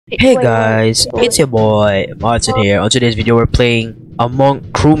Hey guys, it's your boy Martin here. On today's video, we're playing Among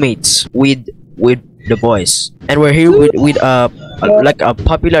Crewmates with the boys, and we're here with like a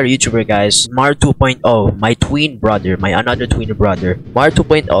popular YouTuber, guys, Mar 2.0, my twin brother, my another twin brother, Mar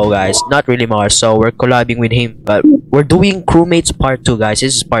 2.0, guys, not really Mar. So we're collabing with him, but we're doing Crewmates Part 2, guys.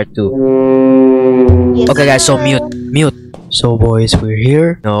 This is Part 2. Okay, guys. So mute. So boys, we're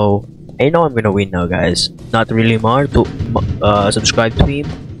here. No, I know I'm gonna win now, guys. Not really Mar. To subscribe to him.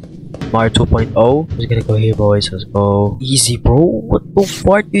 Mar 2.0. We're gonna go here, boys. Let's go. Easy, bro. What the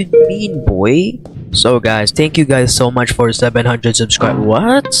fuck do you mean, boy? So, guys, thank you guys so much for 700 subscribers.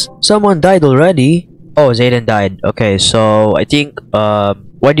 What? Someone died already? Oh, Zayden died. Okay, so I think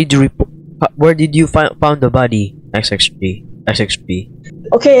where did you found the body? XXP.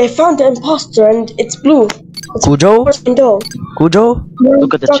 Okay, I found the imposter and it's blue. It's Kujo? Kujo?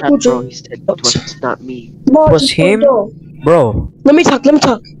 Look at the chat, bro. He said it was not me. It was him? Bro. Let me talk.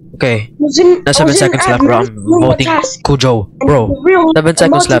 Okay. That's 7 seconds left, bro. I'm voting Kujo. Bro. 7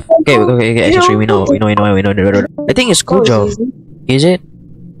 seconds left. Okay. Actually, we know. I think it's Kujo. Is it?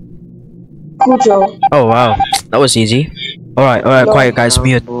 Kujo. Oh, wow. That was easy. Alright, quiet, guys.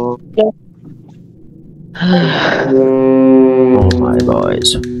 Mute. Oh, my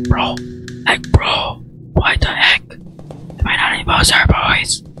boys. Bro. Why the heck? Am I not an imposter,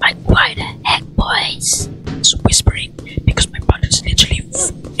 boys? Why the heck, boys? It's whispering because my brother's literally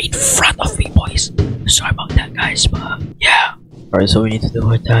in front of me, boys. Sorry about that, guys, but yeah. Alright, so we need to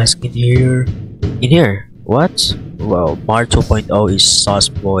do a task in here. What? Well, Mar 2.0 is sus,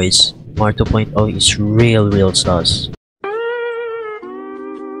 boys. Mar 2.0 is real sus.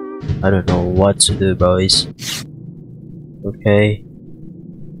 I don't know what to do, boys. Okay.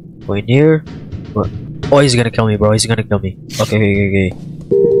 Go in here. What? Oh, he's gonna kill me, bro. He's gonna kill me. Okay.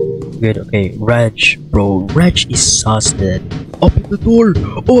 Good, okay. Reg, bro. Reg is sus dead. Open the door.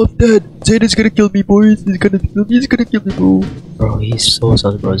 Oh, I'm dead. Zayden's gonna kill me, boys. He's gonna kill me, bro. Bro, he's so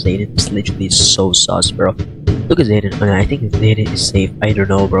sus, bro. Zayden is literally so sus, bro. Look at Zayden. I think Zayden is safe. I don't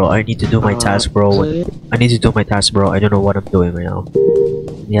know, bro. I need to do my task, bro. I don't know what I'm doing right now.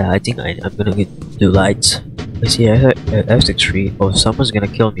 Yeah, I think I'm gonna do lights. I see F63. Oh, someone's gonna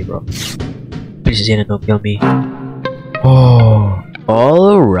kill me, bro. Please, Zayden, don't kill me. Oh,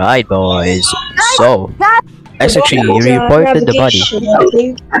 alright, boys. So, F63, you reported the body.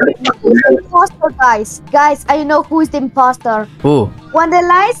 Imposter, guys, I know who is the imposter. Who? When the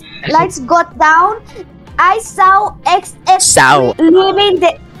lights got down, I saw XX3 leaving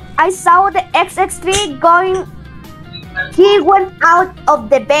the. I saw the XX3 going. He went out of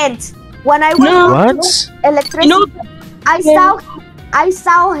the vent. When I was electricity, I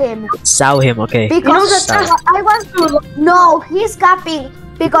saw him. Saw him, okay. Because I was he's capping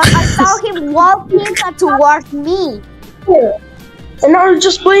because I saw him walking towards me. And now you're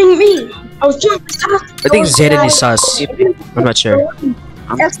just blaming me. I was just. I think Zayden is sus. I'm not sure.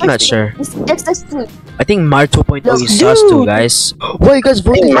 XX3. I think Mar 2.0 is sus too, guys. Why you guys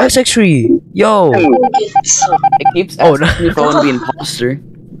voting XX3? Yo! It keeps asking me if I want to be an imposter.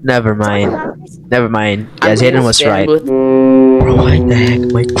 Never mind. Yeah, Zayden was right. Bro, why the heck?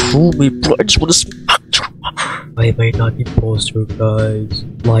 My crewmate, bro. I just wanna smack. Why am I not imposter, guys?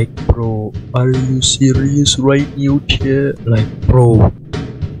 Like, bro, are you serious right now, chat? Like, bro,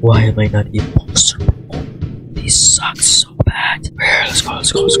 why am I not imposter, bro? This sucks so bad. Here, let's go.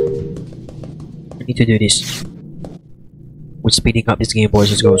 I need to do this. We're speeding up this game,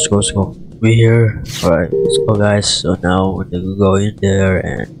 boys. Let's go. We're here. Alright, let's go, guys. So now we're gonna go in there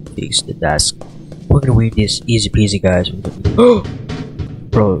and fix the task. We're gonna win this easy peasy, guys. Bro,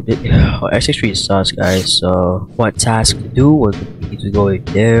 X63 is sus, guys. So what task to do? We need to go in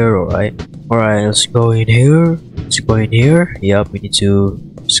there. Alright, let's go in here. Yep, we need to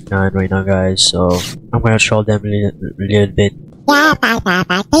scan right now, guys. So I'm gonna troll them a little bit.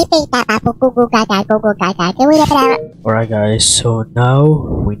 Alright, guys, so now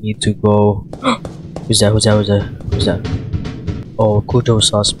we need to go. Who's that? Oh, Kujo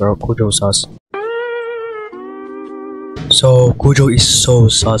sus, bro. Kujo sus. So Kujo is so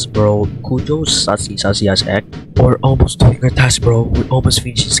sus, bro. Kujo sassy as heck. We're almost doing our task, bro. We almost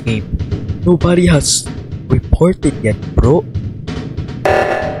finished this game. Nobody has reported yet, bro.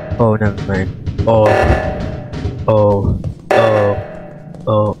 Oh, never mind. Oh,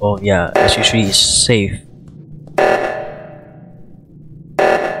 yeah, S3 is safe.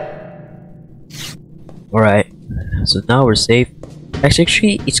 Alright, so now we're safe.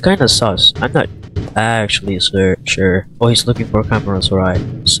 S3 it's kinda sus. I'm not actually sure. Oh, he's looking for cameras, alright.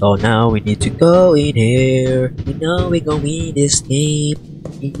 So now we need to go in here. You know we're gonna win this game.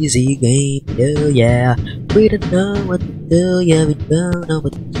 Easy game, yeah. We don't know what to do, yeah, we don't know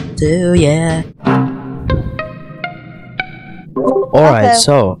what to do. do, yeah. Alright, Okay.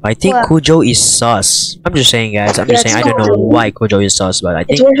 so I think What? Cujo is sus. I'm just saying, guys. I'm just saying. I don't know why Cujo is sus, but I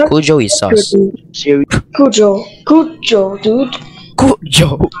think Cujo is sus. Cujo, dude.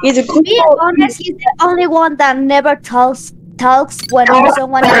 Cujo. He's a To be honest, he's the only one that never talks when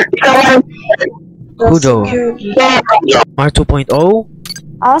someone Cujo. R 2.0.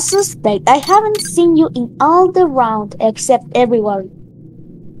 I suspect I haven't seen you in all the round except everyone.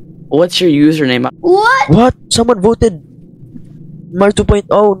 What's your username? What? What? Someone voted Mar 2.0.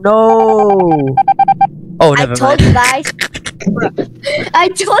 No. Oh, I never told mind. you guys. I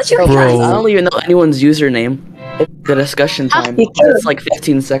told you Bro. guys. I don't even know anyone's username. It's the discussion time. It's like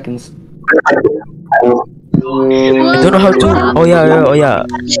 15 seconds. I don't know how to. Oh yeah.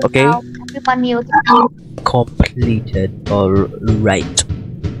 Okay. Everyone mute. Completed. Alright.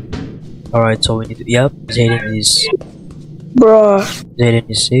 Alright, so we need to. Yep. Zayden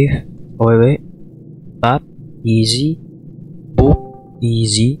is safe. Oh wait. Bap. Easy. Boop.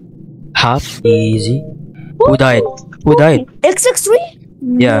 Easy. Hop. Easy. Who died? X63?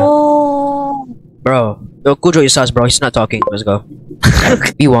 Yeah. No. Bro. Yo, Cujo is sus, bro. He's not talking. Let's go.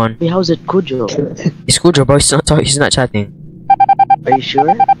 He won. Wait, how's it Cujo? It's Cujo, bro. He's not talking. He's not chatting. Are you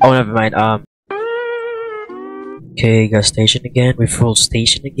sure? Oh, never mind. Okay, gas station again. We full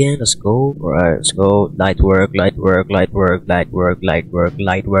station again. Let's go. Alright, let's go. Light work.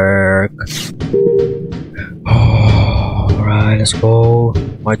 Alright, let's go.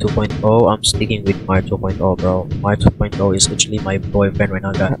 Mar 2.0. I'm sticking with Mar 2.0, bro. Mar 2.0 is literally my boyfriend right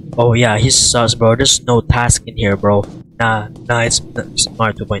now, guys. Oh yeah, he's sus, bro. There's no task in here, bro. Nah, it's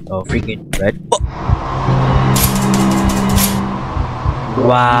Mar 2.0. Freaking red. Oh.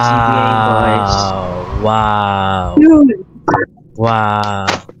 Wow.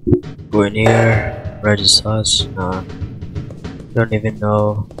 Go in here. Red is sus. Nah. Don't even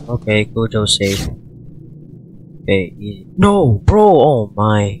know. Okay, Cujo safe. Okay, easy. No, bro. Oh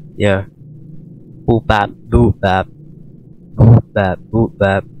my. Yeah. Boop bap. Boop bap. Boop bap. Boop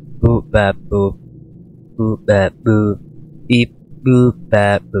bap. Boop bap. Boop. Boop bap. Boop. Beep. Boop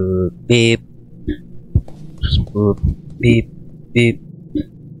bap. Boop. Beep. Boop. Beep. Beep.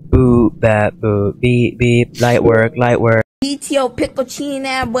 Boop bap. Boop. Beep. Beep. Light work. PTO pickle chin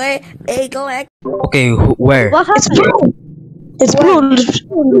that boy. Bagel. Okay, where? What happened? It's blue.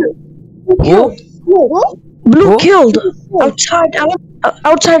 Who? Blue Who? killed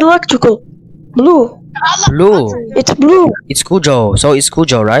outside electrical. Blue. It's blue. It's Cujo. So it's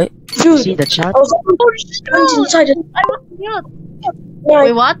Cujo, right? Dude, See the chat? I was inside it.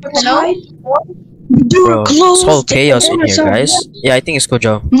 Wait, what? Outside. Bro, Dude, it's closed. whole chaos in here, guys. Yeah, I think it's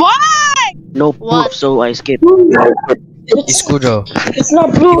Cujo. No What? proof, so I skipped. It's Cujo. It's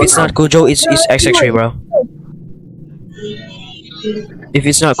not blue. If it's not Cujo, it's X63, bro. If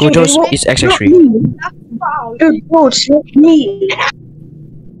it's not Cujo, it's X63. Dude, no, it's not me.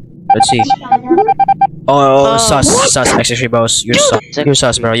 Let's see. Oh, sus, X63, bro. You're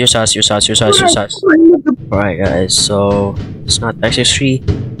sus, bro. You're sus. Alright, guys. So it's not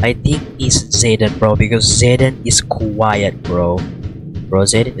X63. I think it's Zayden, bro, because Zayden is quiet, bro.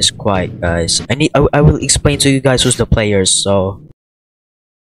 Zayden is quiet, guys. I will explain to you guys who's the players. So,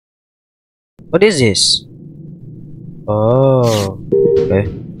 what is this? Oh, okay.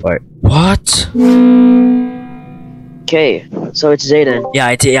 Alright. What? Okay, so it's Zayden.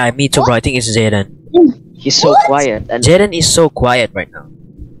 Yeah, me too, bro. I think it's Zayden. He's so quiet, and Zayden is so quiet right now.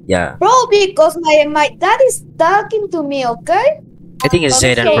 Yeah, Bro, because my dad is talking to me, okay? I think it's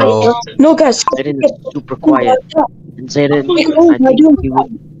Zayden, Okay. bro. No, guys. Zayden is super quiet. And Zayden, I think he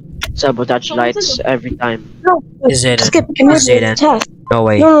would sabotage lights every time. It's Zayden. Skip. It's Zayden. No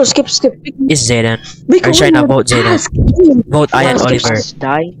way. No, skip. It's Zayden. I'm trying to vote Zayden. Vote I and If Oliver. us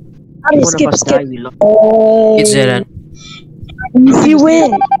die, if one of us die, we lost. It's Zayden. Easy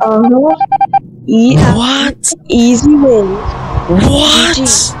win. What? Easy win. What?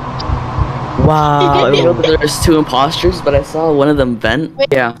 Wow. I know that there's 2 imposters, but I saw one of them vent.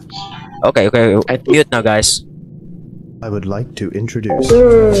 Yeah. Okay. I think- Mute now, guys. I would like to introduce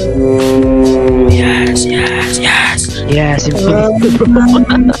Yes. Yes,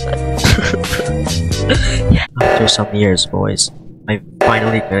 After some years, boys, I'm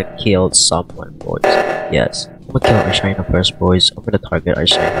finally gonna kill someone, boys. Yes. I'm gonna kill Arshina first, boys. I'm gonna target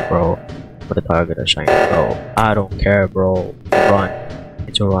Arshina, bro. I don't care, bro. Run. I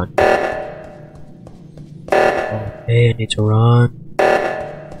need to run. Okay, I need to run.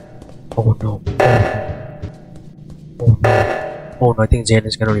 Oh no. Oh no, I think Zayden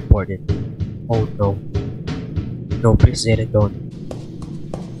is gonna report it. Oh no. No, please Zayden, don't.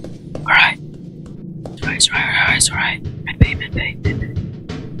 Alright. It's alright. Medbay.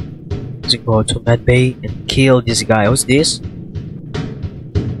 Let's go to medbay and kill this guy. Who's this?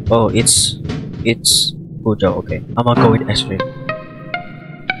 Oh, it's Kujo. Okay, I'm gonna go with extreme.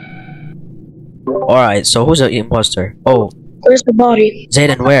 Alright, so who's the imposter? Oh, Where's the body?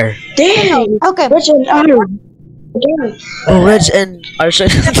 Zayden, where? Damn! Okay. Reg and Adam. Damn. Oh, Reg and Arsha.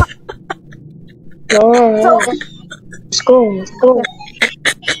 Alright. Let's go. Let's go.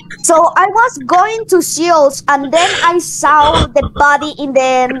 So I was going to shields and then I saw the body in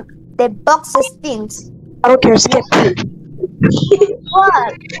the boxes things. I don't care. Skip. What?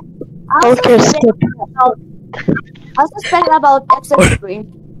 I don't care. Skip. I suspect about X3.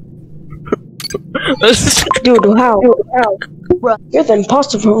 Dude, how? Bro. You're the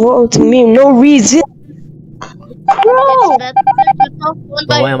imposter for voting me. No reason. Bro!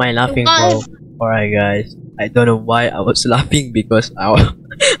 Why am I laughing, bro? Alright, guys. I don't know why I was laughing because I was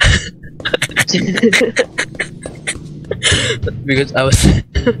because I was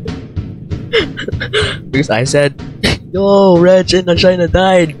because I said, "Yo, Reg and Ashina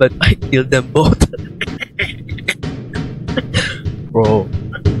died," but I killed them both. Bro,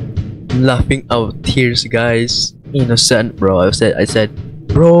 laughing out tears, guys. Innocent, bro. I said,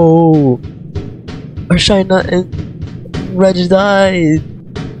 bro, Ashina and Reg died.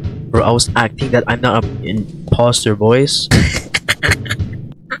 Bro, I was acting that I'm not an imposter, boys.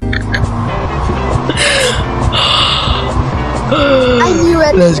 I knew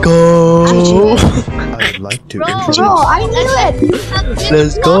it. Let's go. I would like to introduce. Bro, I knew it.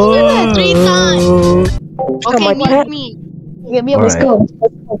 Let's go. 3 times. Okay, my mute cat. me. Give me a Alright. Go.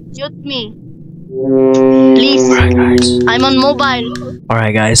 Mute me. Please. Alright, guys. I'm on mobile.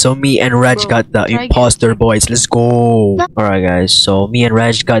 Alright, guys. So me and Reg got the Try imposter, boys. Let's go. Alright, guys. So me and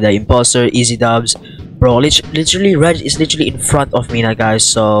Reg got the imposter. Easy dubs. Bro, literally, Reg is literally in front of me now, guys.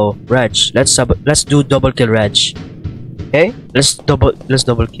 So Reg, let's do double kill, Reg. Okay? Let's double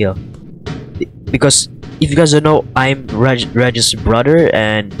kill. Because if you guys don't know, I'm Reg's brother,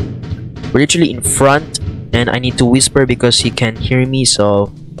 and we're literally in front, and I need to whisper because he can't hear me.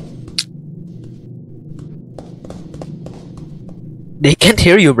 So they can't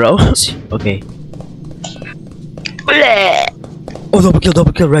hear you, bro. Okay. Oh,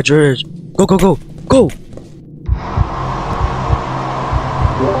 double kill, Reg. Go.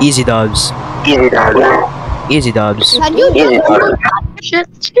 Easy dubs. Easy dubs. Can you do it? Shit.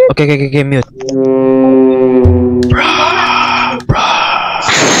 Okay, mute.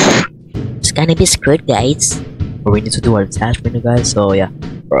 It's gonna be screwed, guys. But we need to do our task right now, guys. So yeah.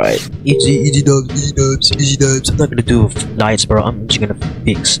 Alright. Easy dubs. I'm not gonna do lights, bro. I'm just gonna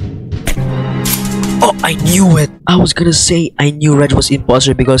fix. Oh, I knew it! I was gonna say I knew Reg was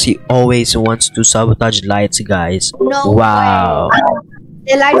imposter because he always wants to sabotage lights, guys. No. Wow.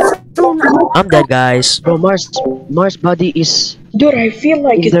 The lights too. I'm dead, guys. Bro, Mars' body is Dude, I feel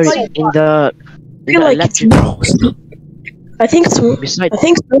like in it's. the it's- electric. I think so. Beside, I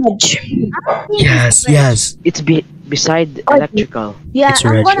think so. Reg. Yes. it's beside electrical. Yeah, It's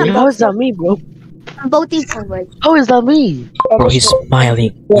I'm red. gonna How is that me, bro? I'm voting for Reg. How is that me? Bro, he's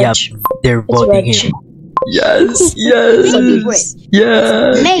smiling. Yep, they're It's voting Reg. him. Yes. You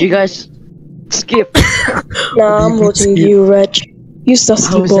Mate, guys skip. Nah, I'm voting you, Reg. You How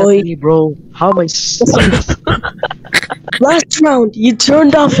sussy is that boy. me, bro? How am I? Last round, you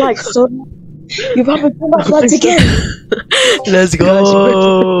turned off lights, so you probably turned off lights again. Let's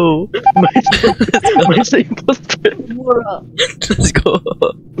go. Where's the imposter?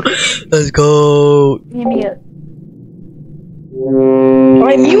 Let's go. give me a.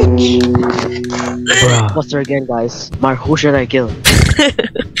 I mute. Bruh. Imposter again, guys. Mar, who should I kill?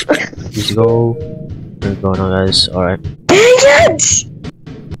 Let's go. Let's go now, guys. Alright. Dang it!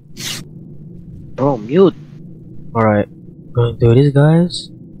 Bro, mute. Alright. Gonna do this, guys.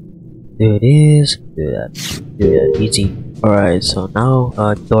 Do this. Do that. Easy. Alright, so now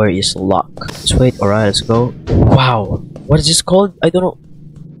door is locked. Let's wait. Alright, let's go. Wow. What is this called? I don't know.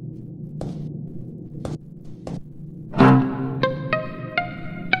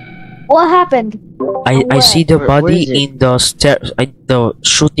 What happened? I see the Where body is it? in the the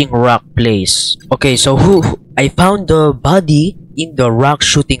shooting rock place. Okay, so I found the body in the rock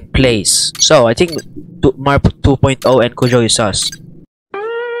shooting place. So I think Marp 2.0 and Kujo is us.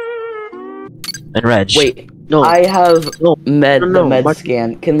 And Reg. Wait, No, I have No, the no, med Mark-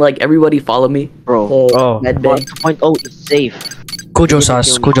 scan. Can like everybody follow me? bro. The Oh. med Mar bay. 2.0 is safe. Kujo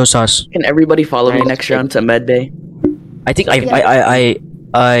sus. Kujo sus. Can everybody follow me Nice. next round to med bay? I think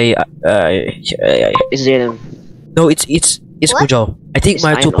Is it? no, it's What? Kujo. I think It's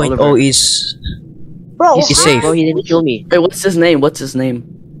my Iron 2.0 Oliver. is Bro, He's safe. Bro, he didn't kill me. Wait, what's his name? What's his name?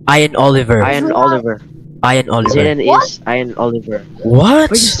 Ian Oliver. Iron Oliver. I and Oliver. Zayden is I and Oliver.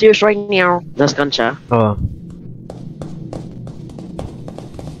 What? Are you serious right now? Nascan siya? Oh.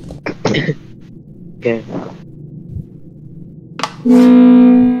 Okay.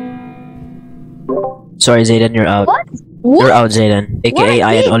 Sorry, Zayden, you're out. What? You're out, Zayden. AKA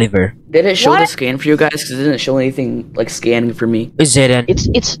I and Oliver. Did it show the What? scan for you guys? Because it didn't show anything like scanning for me. It's Zayden.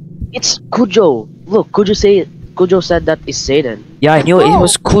 It's Kujo. Look, Kujo said that is Zayden. Yeah, I knew it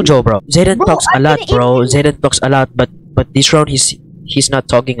was Kujo, bro. Zayden Bro, talks a I lot, didn't bro. Zayden talks a lot, but this round he's not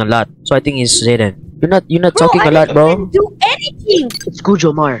talking a lot. So I think it's Zayden. You're not talking a lot, I bro. didn't do anything. It's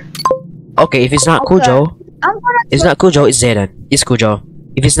Kujo, Mar. Okay, if it's not Okay. Kujo, I'm gonna. it's not Kujo, it's Zayden. It's Kujo.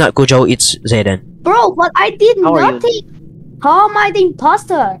 If it's not Kujo, it's Zayden. Bro, but I did How are you? nothing. How am I the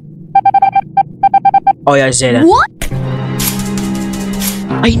imposter? Oh yeah, it's Zayden. What?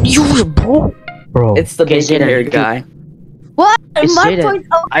 I knew it, bro. Bro. It's the Okay, bacon hair Zayden. guy. What? It's My Zayden. point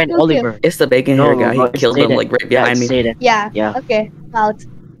of I and view. Oliver. It's the bacon hair guy. He it's killed him Zayden. like right Yeah, behind it's me. Zayden. Yeah. Yeah. Okay. Out.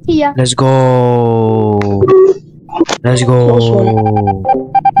 Yeah. Let's go. Let's go.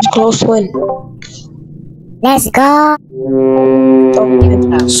 Close one. Let's go. Don't even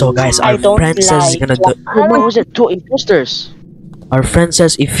try. So guys, I our don't friend says he's like gonna do. What was it? 2 imposters. Our friend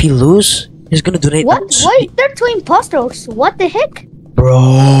says if he lose, he's gonna donate. What? Why is there two imposters? What the heck?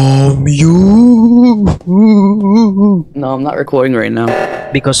 Bro, you. No, I'm not recording right now.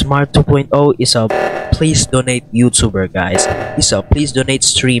 Because Mar 2.0 is a please donate YouTuber, guys. He's a please donate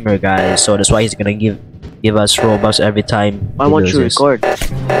streamer, guys. So that's why he's gonna give us Robux every time. Why he won't you loses. record?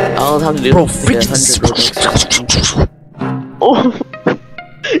 I'll have to do Bro, like freaking. 100 Robux. Oh,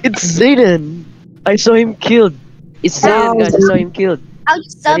 it's Zayden. I saw him killed. It's Zayden, guys. I saw him killed. How you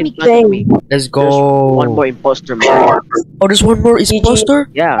saw Right me? in front of me. Let's There's go. one more imposter, man. Oh, there's one more imposter.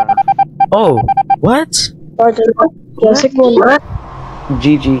 Yeah. Oh, what? The second one.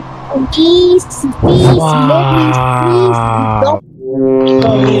 GG. Please, please, Wow.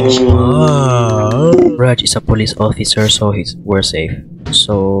 please, Raj is a police officer, so we're safe.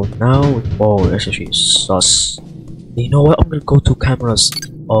 So now, oh, that's actually sus. You know what? I'm gonna go to cameras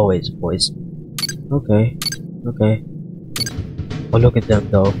always, boys. Okay, okay. Oh, look at them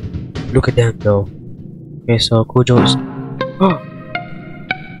though. Look at them though. Okay, so Kujo's.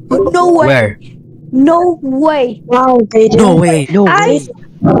 No way. Where? No way. Wow, they did. No way. No I, way.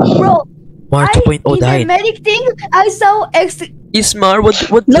 bro, Mar 2.0 in the died. medic thing, I saw Ismar, what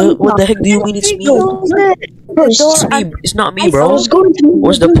the heck do you mean it's me? It's me. It's not me, I bro. was going to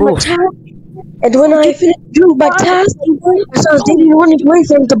What's the do my proof? task, and when I finished doing my task, I saw Zayden running away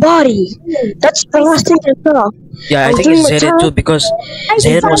from the body. That's the last thing I saw. Yeah, I I was think doing it's my Zayden task. too because I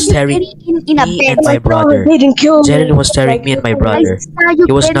Zayden saw was you staring getting in a me bed. and my brother. Zayden killed me. Zayden was staring me and my brother.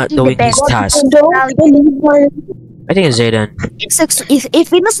 He was not doing his task. I think it's Zayden. If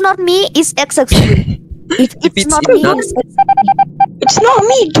it's not me, it's XX3. If it's not me, it's It's not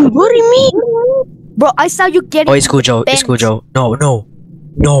me, dude. What do you mean? bro. I saw you getting. Oh, it's Kujo. It's bent. Kujo. No, no,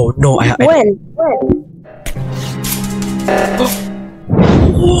 no, no. I When?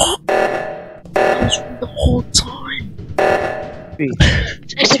 the whole time.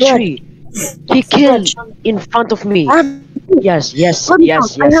 It's a tree. He killed in front of me. Yes, yes,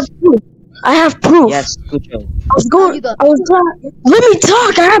 yes, I have yes. proof. I have proof. Yes, good job. I was going. I was there. Let me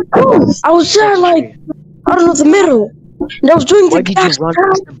talk. I have proof. I was there, like, I don't know, the middle. And I was doing Why the did you gas run task.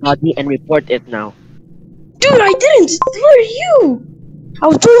 past the body and report it now? Dude, I didn't. Where are you? I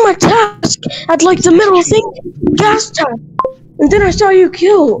was doing my task at like the middle thing, gas task, and then I saw you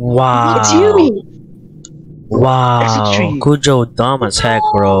kill. Wow. It's you. Wow. Exit Kujo dumb as heck,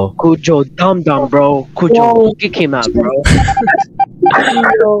 bro. Kujo, dumb, bro. Kujo, kick him out, bro.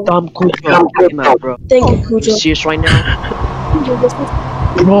 Dumb Kujo, kick him out, bro. Thank you, You Kujo. serious right now?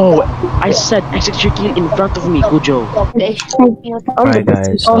 Bro, I said execute kill in front of me, Kujo. Okay. I'm Alright, the guys,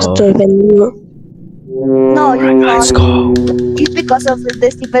 best so- imposter than you. No, you're not. Let's go. It's because of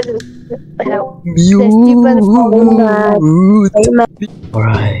the stupid.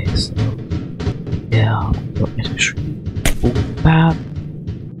 Alright, so yeah, what is bad?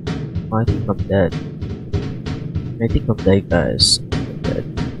 I think I'm dead. I think I'm dead, guys. I'm dead.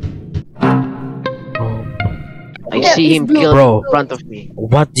 I see him killed Bro. in front of me.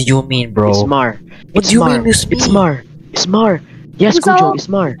 What do you mean, bro? It's Mar. What It's do you Mar. mean it's me? It's Mar. It's Mar. Yes, So- Kujo, it's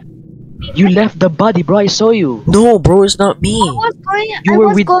Mar. You left the body, bro. I saw you. No, bro, it's not me. You were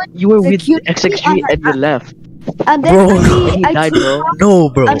with security XX3 and you left. and then Bro. He I died, bro. No,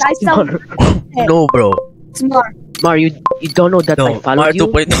 bro. and I saw Mar, No, bro. smart. Mar, you don't know that I No, followed you?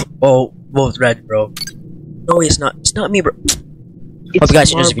 2.0. Oh, both red, bro. No, it's not. It's not me, bro. It's Hope you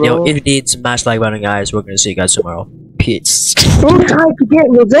guys enjoyed Mar, this video. bro. If you did, smash like button, guys. We're gonna see you guys tomorrow. pits. Don't try to get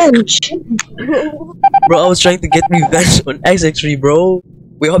revenge. Bro, I was trying to get revenge on XX3, bro.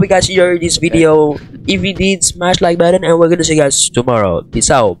 We hope you guys enjoyed this video. If you did, smash like button, and we're gonna see you guys tomorrow. Peace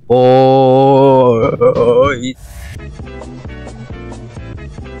out, boy.